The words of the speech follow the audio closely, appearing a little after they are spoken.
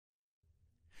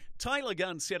Taylor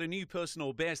Gunn set a new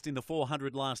personal best in the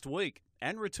 400 last week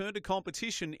and returned to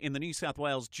competition in the New South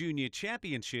Wales Junior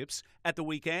Championships at the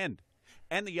weekend.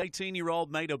 And the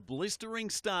 18-year-old made a blistering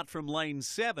start from lane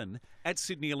 7 at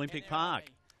Sydney Olympic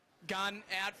Park. Gunn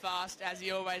out fast, as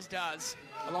he always does,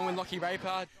 along with Lockie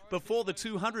Rapard. Before the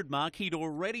 200 mark, he'd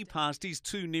already passed his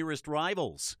two nearest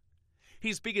rivals.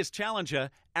 His biggest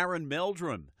challenger, Aaron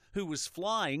Meldrum, who was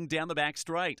flying down the back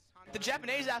straight. The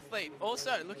Japanese athlete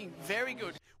also looking very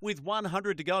good. With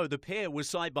 100 to go, the pair was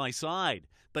side by side,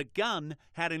 but Gunn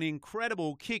had an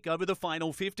incredible kick over the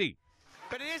final 50.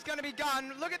 But it is going to be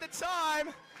Gunn. Look at the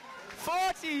time,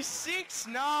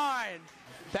 46.9.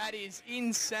 That is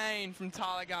insane from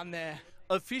Tyler Gunn there.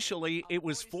 Officially, it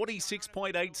was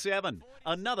 46.87,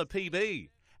 another PB.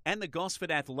 And the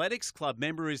Gosford Athletics Club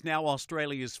member is now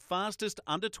Australia's fastest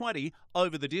under-20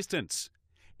 over the distance.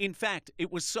 In fact,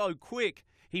 it was so quick,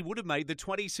 he would have made the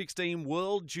 2016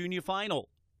 World Junior Final.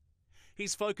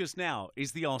 His focus now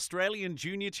is the Australian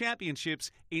Junior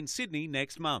Championships in Sydney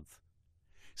next month.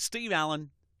 Steve Allen,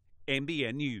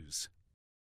 NBN News.